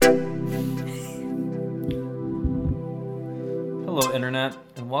Hello, Internet,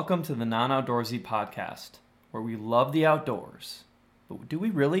 and welcome to the Non-Outdoorsy podcast, where we love the outdoors. But do we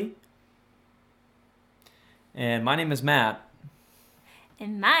really? And my name is Matt.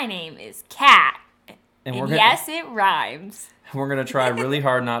 And my name is Kat. And yes, it rhymes. We're going to try really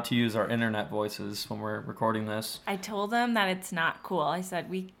hard not to use our internet voices when we're recording this. I told them that it's not cool. I said,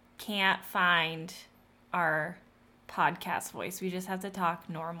 we can't find our podcast voice. We just have to talk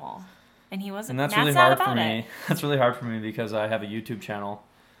normal. And he wasn't. And that's Matt's really hard for about me. it. That's really hard for me because I have a YouTube channel.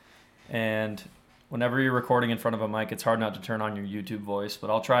 And whenever you're recording in front of a mic, it's hard not to turn on your YouTube voice, but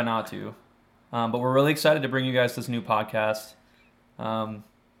I'll try not to. But we're really excited to bring you guys this new podcast.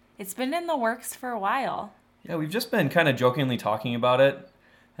 It's been in the works for a while. Yeah, we've just been kind of jokingly talking about it.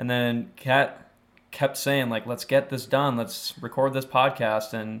 And then Kat kept saying, like, let's get this done. Let's record this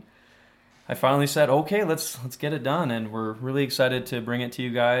podcast. And I finally said, okay, let's get it done. And we're really excited to bring it to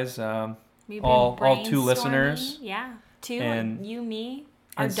you guys. All two listeners. Yeah, two. And you, me,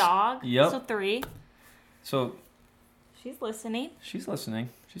 our dog. Yep. So 3. So she's listening. She's listening.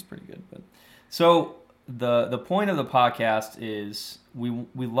 She's pretty good. But so the point of the podcast is we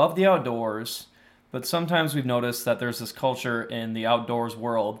love the outdoors, but sometimes we've noticed that there's this culture in the outdoors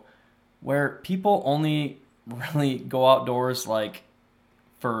world where people only really go outdoors like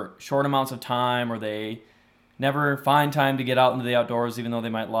for short amounts of time, or they never find time to get out into the outdoors even though they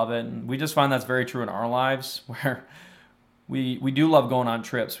might love it. And we just find that's very true in our lives, where we do love going on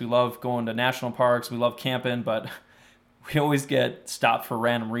trips. We love going to national parks. We love camping, but we always get stopped for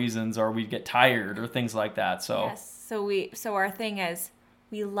random reasons, or we get tired or things like that. So yes. So our thing is,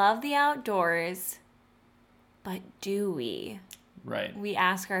 we love the outdoors, but do we? Right. We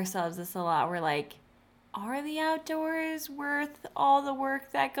ask ourselves this a lot. We're like, are the outdoors worth all the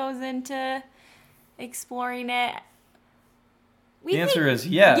work that goes into exploring it? The answer is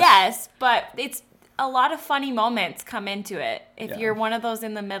yes. Yes, but it's a lot of funny moments come into it. If you're one of those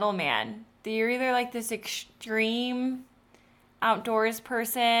in the middle, man, you're either like this extreme outdoors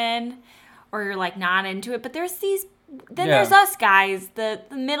person, or you're like not into it. But there's there's us guys, the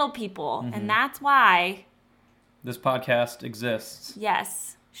middle people, and that's why this podcast exists.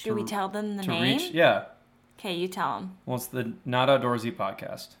 Yes. Should we tell them the name? Yeah. Okay, you tell them. Well, it's the Not Outdoorsy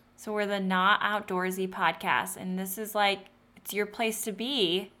podcast. So we're the Not Outdoorsy podcast, and this is like, it's your place to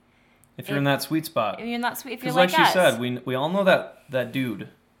be. If you're in that sweet spot. If you're not sweet, if you're like like she said, we all know that dude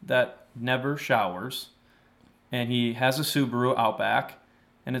that never showers, and he has a Subaru Outback,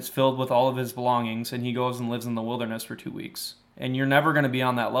 and it's filled with all of his belongings, and he goes and lives in the wilderness for 2 weeks. And you're never going to be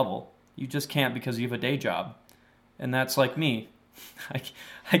on that level. You just can't, because you have a day job. And that's like me.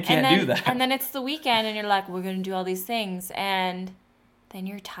 I can't do that. And then it's the weekend, and you're like, we're going to do all these things, and then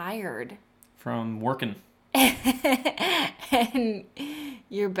you're tired. From working. And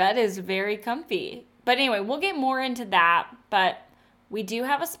your bed is very comfy. But anyway, we'll get more into that, but we do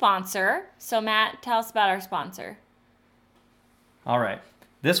have a sponsor. So Matt, tell us about our sponsor. All right.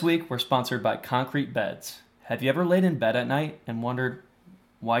 This week, we're sponsored by Concrete Beds. Have you ever laid in bed at night and wondered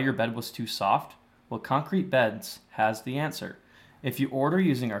why your bed was too soft? Well, Concrete Beds has the answer. If you order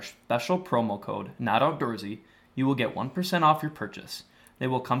using our special promo code, NOTOutdoorsy, you will get 1% off your purchase. They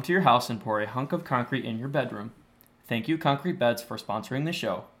will come to your house and pour a hunk of concrete in your bedroom. Thank you, Concrete Beds, for sponsoring the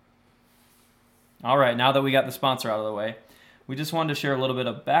show. All right, now that we got the sponsor out of the way, we just wanted to share a little bit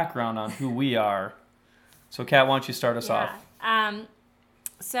of background on who we are. So, Kat, why don't you start us off?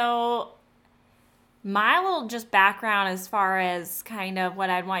 So my little just background as far as kind of what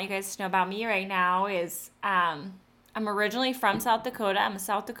I'd want you guys to know about me right now is I'm originally from South Dakota. I'm a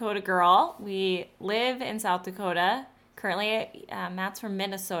South Dakota girl. We live in South Dakota. Currently, Matt's from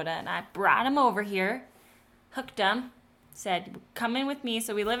Minnesota, and I brought him over here, hooked him, said, come in with me.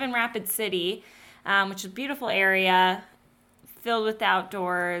 So we live in Rapid City, which is a beautiful area, filled with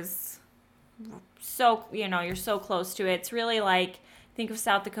outdoors. So, you're so close to it. It's really like, think of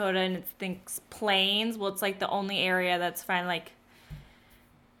South Dakota and it thinks plains. Well, it's like the only area that's fine, like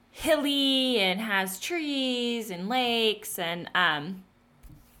hilly and has trees and lakes, and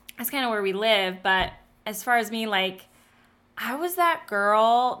that's kind of where we live. But as far as me, like, I was that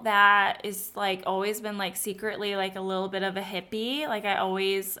girl that is like always been like secretly like a little bit of a hippie. Like I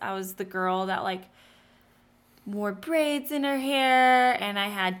was the girl that like wore braids in her hair, and I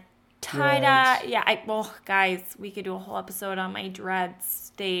had tie-dye. Yeah, well, guys, we could do a whole episode on my dreads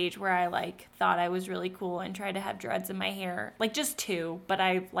stage where I like thought I was really cool and tried to have dreads in my hair. Like just 2, but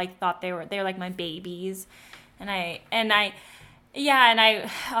I like thought they were like my babies. And I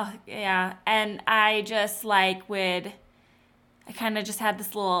just like I kind of just had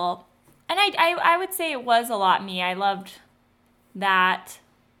this little, and I would say it was a lot me. I loved that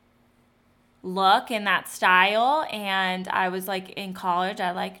look and that style. And I was like in college,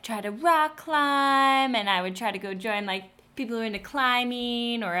 I like try to rock climb, and I would try to go join like people who are into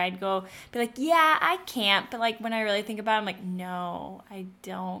climbing, or I'd go be like, yeah, I camp. But like when I really think about it, I'm like, no, I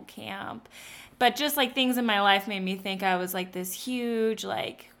don't camp. But just like things in my life made me think I was like this huge,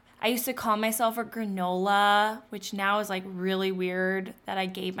 like, I used to call myself a granola, which now is like really weird that I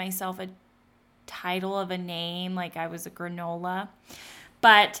gave myself a title of a name, like I was a granola.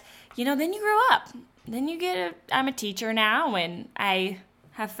 But, then you grow up. Then I'm a teacher now, and I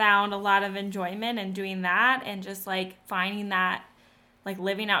have found a lot of enjoyment in doing that, and just like finding that, like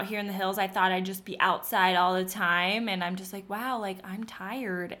living out here in the hills, I thought I'd just be outside all the time, and I'm just like, wow, like I'm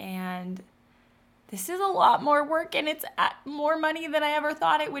tired, and this is a lot more work, and it's more money than I ever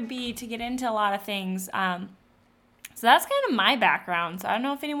thought it would be to get into a lot of things. So that's kind of my background. So I don't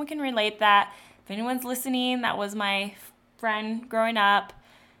know if anyone can relate that. If anyone's listening, that was my friend growing up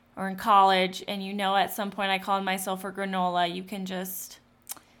or in college, and at some point I called myself a granola, you can just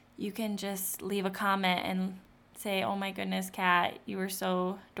leave a comment and say, oh my goodness, Kat, you were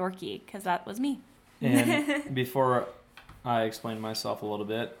so dorky, because that was me. And before I explain myself a little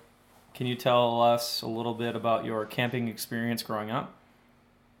bit, can you tell us a little bit about your camping experience growing up?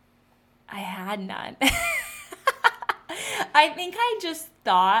 I had none. I think I just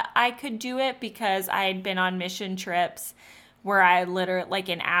thought I could do it because I had been on mission trips where I literally, like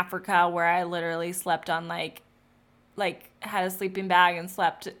in Africa, where I literally slept on like had a sleeping bag and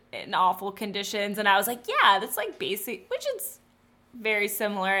slept in awful conditions. And I was like, yeah, that's like basic, which is very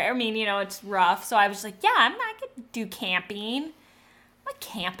similar. I mean, it's rough. So I was like, yeah, I could do camping. I'm a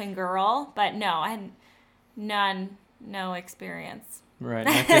camping girl. But no, I had no experience. Right. And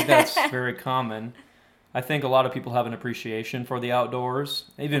I think that's very common. I think a lot of people have an appreciation for the outdoors.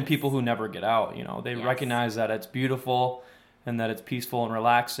 Even people who never get out, they recognize that it's beautiful and that it's peaceful and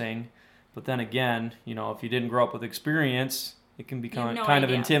relaxing. But then again, if you didn't grow up with experience, it can become kind of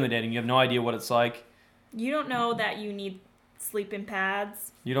intimidating. You have no idea what it's like. You don't know that you need sleeping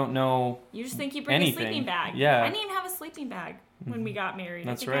pads. You don't know You just think you bring anything. A sleeping bag. Yeah. I didn't even have a sleeping bag when we got married.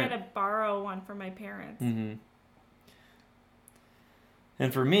 That's I think right. I had to borrow one from my parents. Mm-hmm.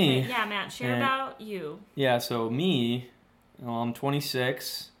 And for me... Yeah, Matt, share about you. Yeah, so me, I'm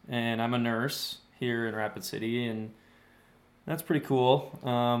 26, and I'm a nurse here in Rapid City, and that's pretty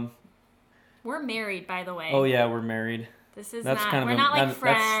cool. We're married, by the way. Oh, yeah, we're married. We're not like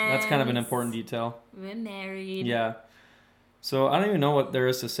friends. That's kind of an important detail. We're married. Yeah. So I don't even know what there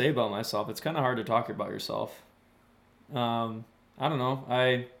is to say about myself. It's kind of hard to talk about yourself. I don't know.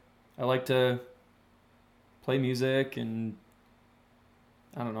 I like to play music and,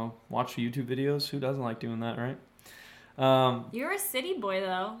 I don't know, watch YouTube videos. Who doesn't like doing that, right? You're a city boy,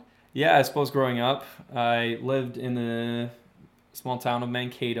 though. Yeah, I suppose growing up, I lived in the small town of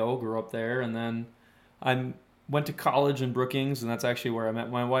Mankato, grew up there, and then I went to college in Brookings, and that's actually where I met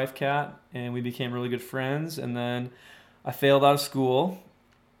my wife, Kat, and we became really good friends. And then I failed out of school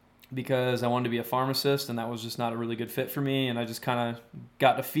because I wanted to be a pharmacist, and that was just not a really good fit for me, and I just kind of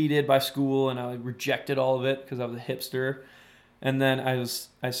got defeated by school, and I rejected all of it because I was a hipster. And then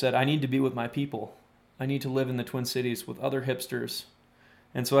I said, I need to be with my people. I need to live in the Twin Cities with other hipsters.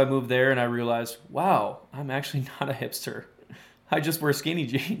 And so I moved there, and I realized, wow, I'm actually not a hipster. I just wear skinny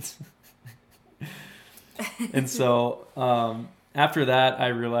jeans. And so after that, I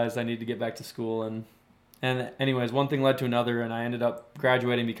realized I needed to get back to school. And anyways, one thing led to another, and I ended up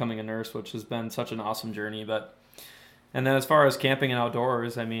graduating, becoming a nurse, which has been such an awesome journey. And then as far as camping and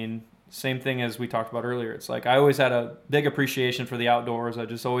outdoors, I mean, same thing as we talked about earlier. It's like I always had a big appreciation for the outdoors. I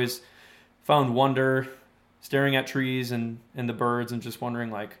just always found wonder staring at trees and the birds and just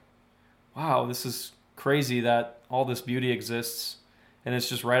wondering like, wow, this is crazy that all this beauty exists and it's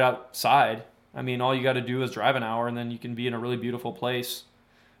just right outside. I mean, all you got to do is drive an hour and then you can be in a really beautiful place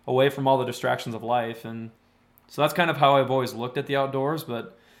away from all the distractions of life. And so that's kind of how I've always looked at the outdoors.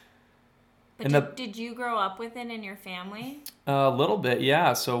 But did you grow up with it in your family? A little bit,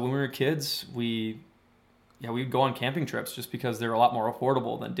 yeah. So when we were kids, we'd go on camping trips just because they're a lot more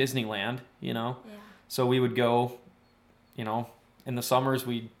affordable than Disneyland, Yeah. So we would go, in the summers,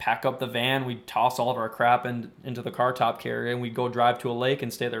 we'd pack up the van, we'd toss all of our crap into the car top carrier, and we'd go drive to a lake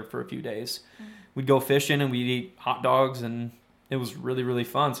and stay there for a few days. Mm-hmm. We'd go fishing and we'd eat hot dogs, and it was really, really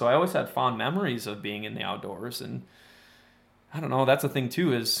fun. So I always had fond memories of being in the outdoors. And I don't know, that's the thing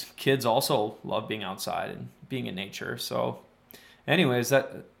too, is kids also love being outside and being in nature. So anyways,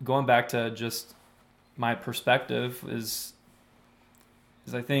 that going back to just my perspective is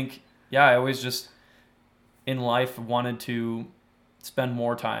I think, yeah, I always just in life wanted to spend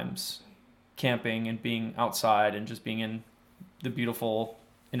more times camping and being outside and just being in the beautiful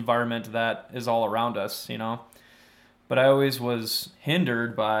environment that is all around us, you know. But I always was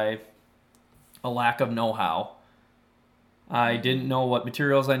hindered by a lack of know-how. I didn't know what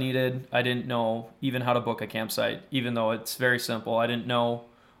materials I needed. I didn't know even how to book a campsite, even though it's very simple. I didn't know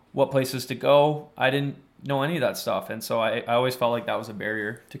what places to go. I didn't know any of that stuff. And so I always felt like that was a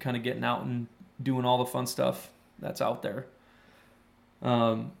barrier to kind of getting out and doing all the fun stuff that's out there.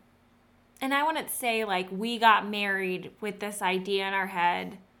 And I wouldn't say, like, we got married with this idea in our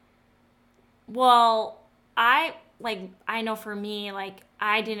head. Well, I know for me, like,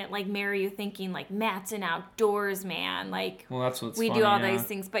 I didn't, like, marry you thinking, like, Matt's an outdoors man. Like, well, that's what's we funny, do all yeah. these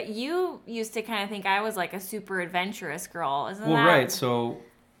things. But you used to kind of think I was, like, a super adventurous girl. Isn't well, that? right. So,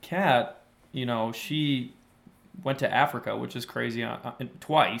 Kat, you know, she went to Africa, which is crazy,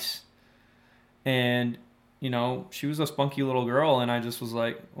 twice. And, you know, she was a spunky little girl, and I just was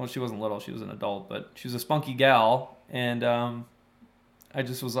like, well, she wasn't little, she was an adult, but she was a spunky gal. And I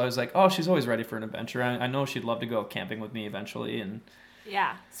was like, oh, she's always ready for an adventure. I know she'd love to go camping with me eventually. And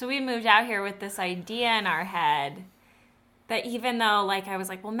yeah. So we moved out here with this idea in our head that even though, like, I was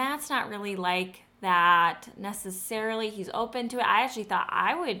like, well, Matt's not really like that necessarily. He's open to it. I actually thought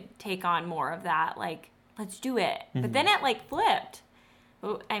I would take on more of that. Like, let's do it. Mm-hmm. But then it, like, flipped.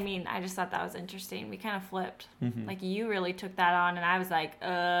 I mean, I just thought that was interesting. We kind of flipped. Mm-hmm. Like, you really took that on, and I was like,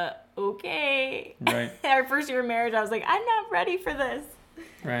 okay. Right. Our first year of marriage, I was like, I'm not ready for this.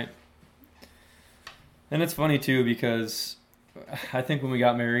 Right. And it's funny, too, because I think when we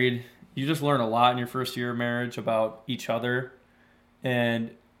got married, you just learn a lot in your first year of marriage about each other.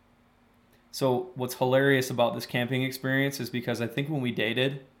 And so what's hilarious about this camping experience is because I think when we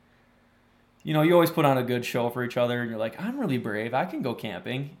dated, you know, you always put on a good show for each other, and you're like, I'm really brave. I can go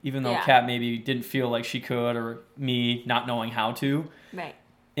camping, even though Kat maybe didn't feel like she could, or me not knowing how to. Right.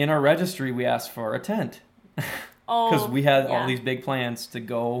 In our registry, we asked for a tent. Because we had all these big plans to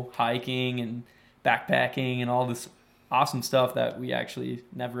go hiking and backpacking and all this awesome stuff that we actually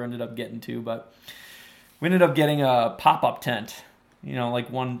never ended up getting to. But we ended up getting a pop-up tent. You know, like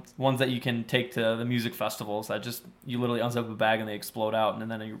ones that you can take to the music festivals that just, you literally unzip a bag and they explode out,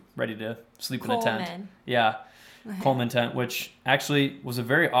 and then you're ready to sleep in a tent. Yeah, Coleman tent, which actually was a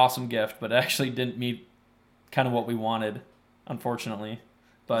very awesome gift, but it actually didn't meet kind of what we wanted, unfortunately.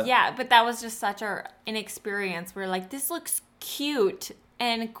 But yeah, but that was just such an experience. We're like, this looks cute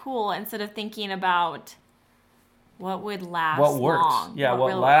and cool, instead of thinking about what would last what works long. Yeah,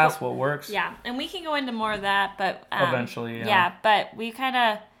 what lasts, what works. Yeah, and we can go into more of that, but eventually. Yeah, but we kind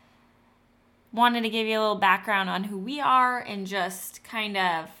of wanted to give you a little background on who we are and just kind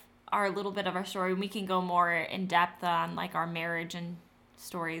of our little bit of our story. We can go more in depth on, like, our marriage and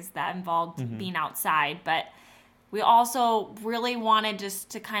stories that involved being outside, but we also really wanted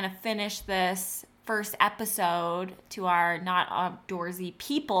just to kind of finish this first episode to our not outdoorsy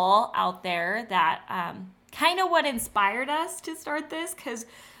people out there, that kind of what inspired us to start this, because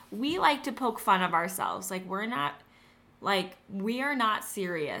we like to poke fun of ourselves. Like, we are not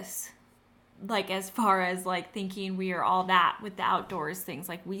serious, like, as far as, like, thinking we are all that with the outdoors things.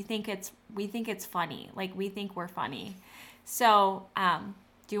 Like, we think it's funny. Like, we think we're funny. So,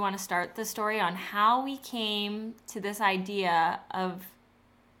 do you want to start the story on how we came to this idea of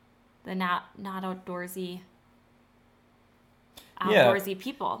the not outdoorsy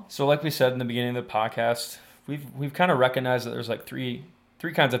people? So, like we said in the beginning of the podcast, we've kind of recognized that there's like three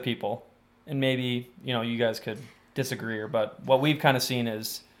kinds of people, and maybe, you know, you guys could disagree, but what we've kind of seen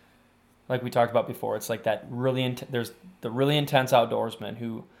is, like we talked about before, it's like that there's the really intense outdoorsman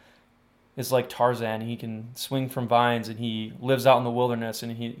who is like Tarzan. He can swing from vines, and he lives out in the wilderness,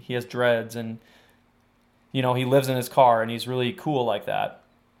 and he has dreads, and, you know, he lives in his car, and he's really cool like that.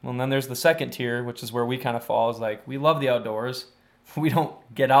 Well, and then there's the second tier, which is where we kind of fall, is like, we love the outdoors. We don't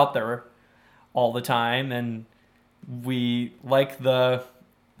get out there all the time, and we like the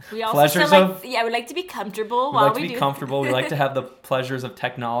pleasures of... Yeah, we like to be comfortable while we do. We like to be comfortable. We like to have the pleasures of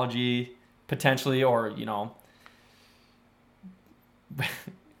technology, potentially, or, you know...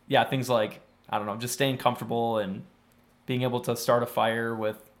 yeah, things like, I don't know, just staying comfortable and being able to start a fire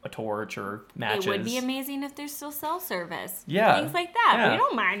with a torch or matches. It would be amazing if there's still cell service. Yeah. Things like that. Yeah. We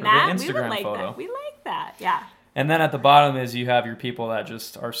don't mind that. We would like that. We like that. Yeah. And then at the bottom is you have your people that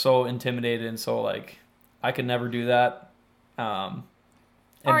just are so intimidated and so, like, I could never do that.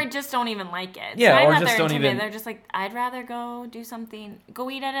 Or just don't even like it. Yeah, or just don't even... They're just like, I'd rather go do something, go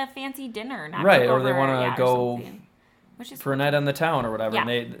eat at a fancy dinner. Not right, or they want to go for a night on the town or whatever. Yeah.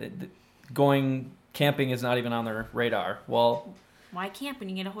 And going camping is not even on their radar. Well... Why camp when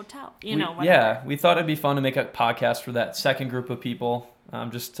you get a hotel? Whatever. Yeah, we thought it'd be fun to make a podcast for that second group of people,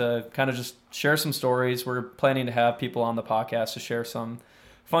 just to kind of just share some stories. We're planning to have people on the podcast to share some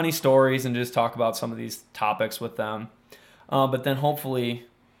funny stories and just talk about some of these topics with them. But then hopefully...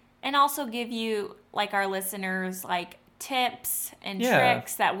 And also give you, like, our listeners, like, tips and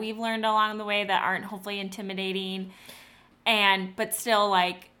tricks that we've learned along the way that aren't hopefully intimidating, but still,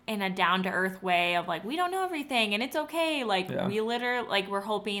 like, in a down-to-earth way of, like, we don't know everything and it's okay. Like, we literally, like, we're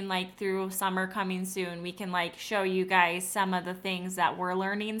hoping, like, through summer coming soon, we can, like, show you guys some of the things that we're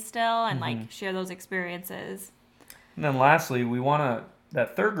learning still and, like, share those experiences. And then lastly, we want to,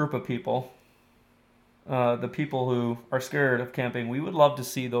 that third group of people, the people who are scared of camping, we would love to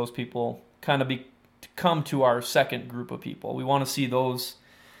see those people kind of come to our second group of people. We want to see those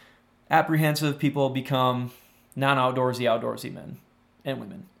apprehensive people become non-outdoorsy men and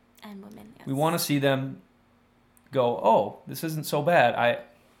women. And women, yes. We want to see them go, oh, this isn't so bad.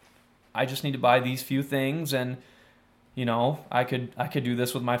 I just need to buy these few things, and you know, I could do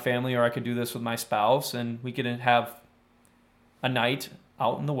this with my family, or I could do this with my spouse, and we could have a night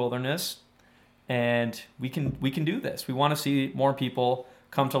out in the wilderness, and we can do this. We want to see more people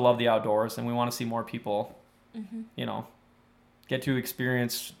come to love the outdoors, and we want to see more people, you know, get to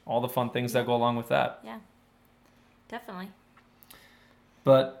experience all the fun things that go along with that. Yeah, definitely.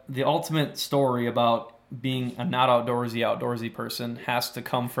 But the ultimate story about being a not outdoorsy person has to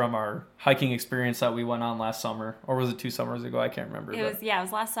come from our hiking experience that we went on last summer. Or was it 2 summers ago? I can't remember. It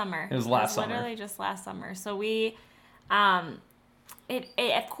was last summer. It was last summer. Literally just last summer. So we, it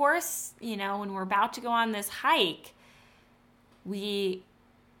of course, you know, when we're about to go on this hike, we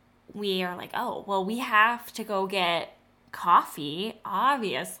are like, oh, well, we have to go get coffee,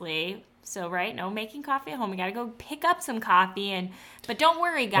 obviously. So, right, no making coffee at home. We got to go pick up some coffee. But don't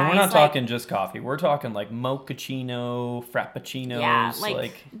worry, guys. And we're not talking just coffee. We're talking like mochaccino, frappuccinos. Yeah,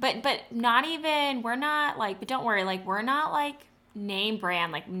 but not even, we're not like, but don't worry, like, we're not like name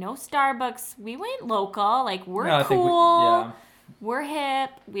brand, like no Starbucks. We went local. Like, we're cool. We're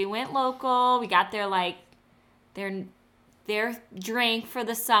hip. We went local. We got their, like, their drink for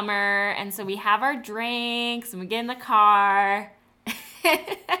the summer. And so we have our drinks and we get in the car.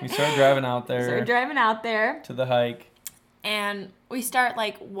 We start driving out there. To the hike. And we start,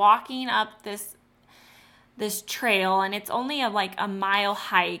 like, walking up this trail, and it's only a mile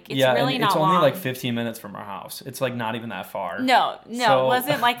hike. It's really not long. It's only like 15 minutes from our house. It's like not even that far. No, so, it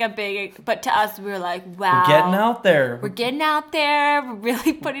wasn't like a big, but to us, we were like, wow. We're getting out there. We're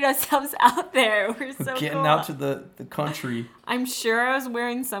really putting ourselves out there. We're so getting cool. out to the country. I'm sure I was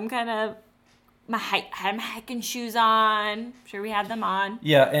wearing some kind of, I had my hiking shoes on. I'm sure we had them on.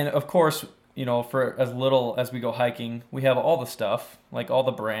 Yeah, and of course, you know, for as little as we go hiking, we have all the stuff, like all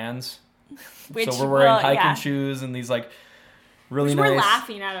the brands. So we're wearing hiking shoes and these like really nice. We're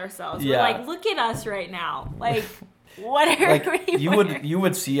laughing at ourselves. Yeah. We're like, look at us right now. Like, what are we wearing? You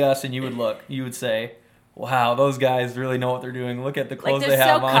would see us and you would look. You would say, wow, those guys really know what they're doing. Look at the clothes they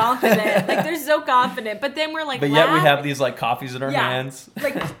have on. Confident. Like, they're so confident. But then we're like, but yet we have these like coffees in our hands.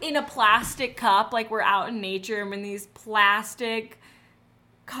 Like in a plastic cup. Like, we're out in nature and we're in these plastic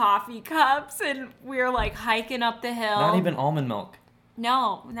coffee cups, and we're like hiking up the hill. Not even almond milk.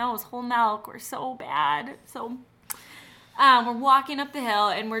 No, it was whole milk. We're so bad. So we're walking up the hill,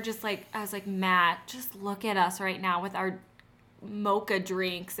 and we're just like, I was like, Matt, just look at us right now with our mocha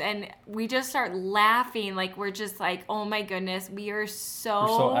drinks. And we just start laughing. Like, we're just like, oh my goodness, we're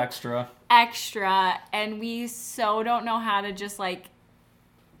so extra. And we so don't know how to just like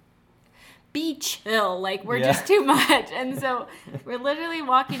be chill. Like, we're just too much. And so we're literally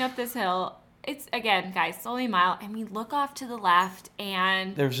walking up this hill. It's, again, guys, it's only a mile, and we look off to the left,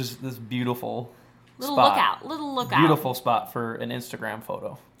 and there's just this beautiful little lookout. Beautiful spot for an Instagram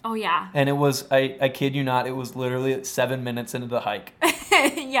photo. Oh, yeah. And it was, I kid you not, it was literally 7 minutes into the hike.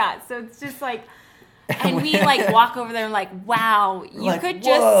 Yeah, so it's just like, and we like walk over there and like, wow, you could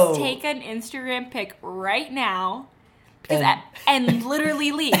just take an Instagram pic right now. And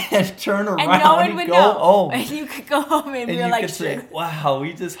literally leave. And turn around and no one would go know. Home. And you could go home and be like, could say, wow,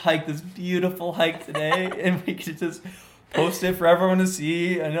 we just hiked this beautiful hike today. And we could just post it for everyone to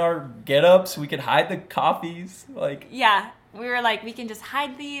see in our get-ups. We could hide the coffees. Yeah, we were like, we can just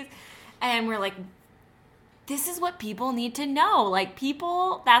hide these. And we're like, this is what people need to know. Like,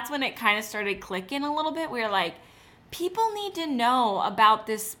 people, that's when it kind of started clicking a little bit. We were like, people need to know about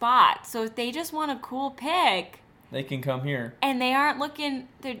this spot. So if they just want a cool pic, they can come here. And they aren't looking,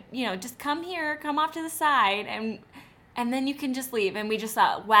 just come here, come off to the side, and then you can just leave. And we just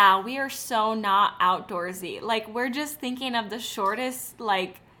thought, wow, we are so not outdoorsy. Like, we're just thinking of the shortest,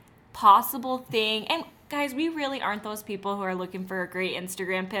 like, possible thing. And, guys, we really aren't those people who are looking for a great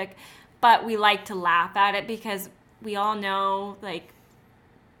Instagram pic, but we like to laugh at it because we all know, like,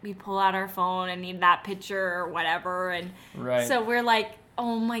 we pull out our phone and need that picture or whatever. And right. So we're like,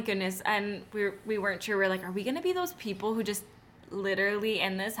 oh my goodness. And we weren't sure. We're like, are we going to be those people who just literally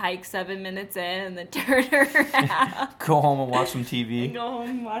end this hike 7 minutes in and then turn around? Go home and watch some TV. Go home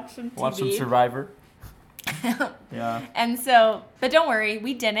and watch some TV. Watch some Survivor. Yeah. And so, but don't worry,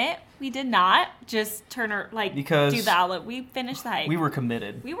 we didn't. We did not just do the outlet. We finished the hike. We were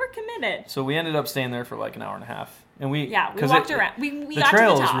committed. So we ended up staying there for like an hour and a half. And we walked around. We the got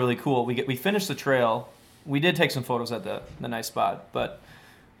trail to the top. is really cool. We finished the trail. We did take some photos at the nice spot, but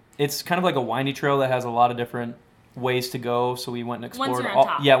it's kind of like a windy trail that has a lot of different ways to go. So we went and explored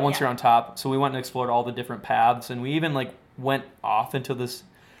once you're on top. So we went and explored all the different paths, and we even like went off into this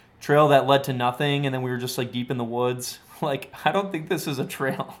trail that led to nothing, and then we were just like deep in the woods. Like, I don't think this is a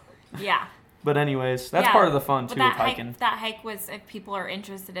trail. Yeah. But anyways, that's part of the fun too of hiking. That hike was, if people are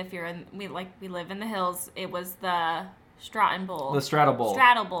interested, if you're in, we live in the hills. It was the Stratton Bowl. The Strata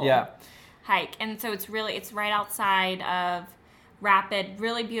Bowl. Yeah. Hike, and so it's right outside of Rapid.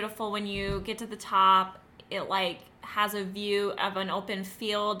 Really beautiful. When you get to the top, it like has a view of an open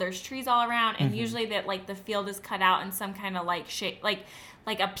field. There's trees all around, and usually that like the field is cut out in some kind of like shape,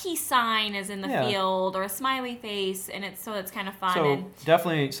 like a peace sign is in the field or a smiley face, and it's kind of fun. So and,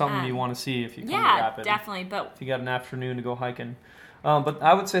 definitely something you want to see if you come to Rapid. Yeah, definitely. But if you got an afternoon to go hiking, but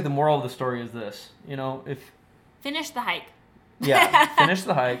I would say the moral of the story is this: if finish the hike. Yeah, finish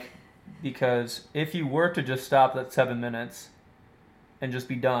the hike, because if you were to just stop at 7 minutes and just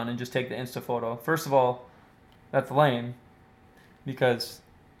be done and just take the Insta photo, first of all, that's lame. Because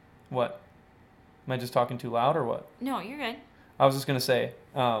what? Am I just talking too loud or what? No, you're good. I was just going to say,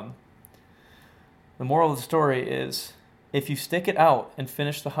 the moral of the story is if you stick it out and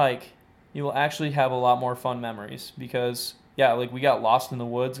finish the hike, you will actually have a lot more fun memories. Because, like we got lost in the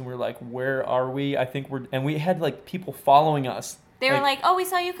woods and we were like, where are we? And we had like people following us. They were like, oh, we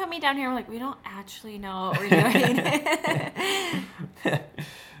saw you coming down here. We're like, we don't actually know what we're doing.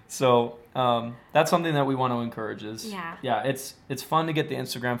 So that's something that we want to encourage is, it's fun to get the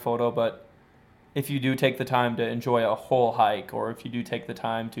Instagram photo, but if you do take the time to enjoy a whole hike, or if you do take the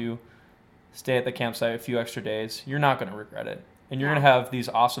time to stay at the campsite a few extra days, you're not going to regret it. And you're going to have these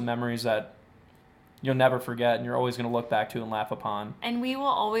awesome memories that you'll never forget, and you're always going to look back to and laugh upon. And we will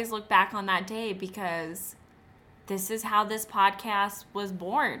always look back on that day, because this is how this podcast was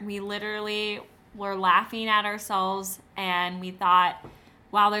born. We literally were laughing at ourselves, and we thought,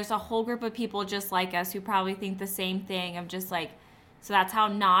 wow, there's a whole group of people just like us who probably think the same thing, of just like, so that's how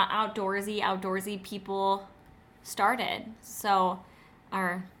not outdoorsy people started. So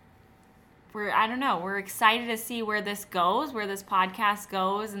we're excited to see where this goes, where this podcast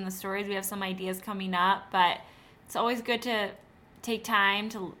goes, and the stories. We have some ideas coming up, but it's always good to take time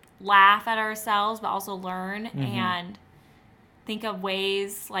to laugh at ourselves, but also learn and think of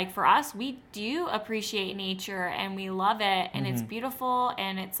ways. Like for us, we do appreciate nature and we love it, and it's beautiful,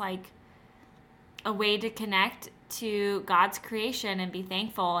 and it's like a way to connect to God's creation and be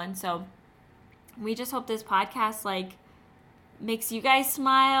thankful. And so we just hope this podcast like makes you guys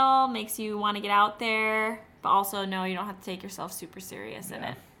smile, makes you want to get out there, but also know you don't have to take yourself super serious in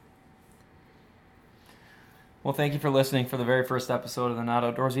it. Well, thank you for listening for the very first episode of the Not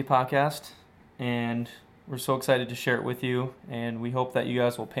Outdoorsy podcast, and we're so excited to share it with you, and we hope that you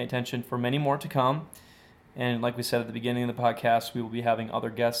guys will pay attention for many more to come. And like we said at the beginning of the podcast, we will be having other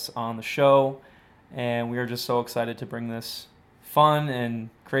guests on the show, and we are just so excited to bring this fun and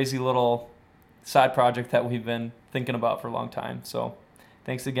crazy little side project that we've been thinking about for a long time. So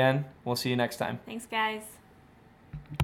thanks again. We'll see you next time. Thanks, guys.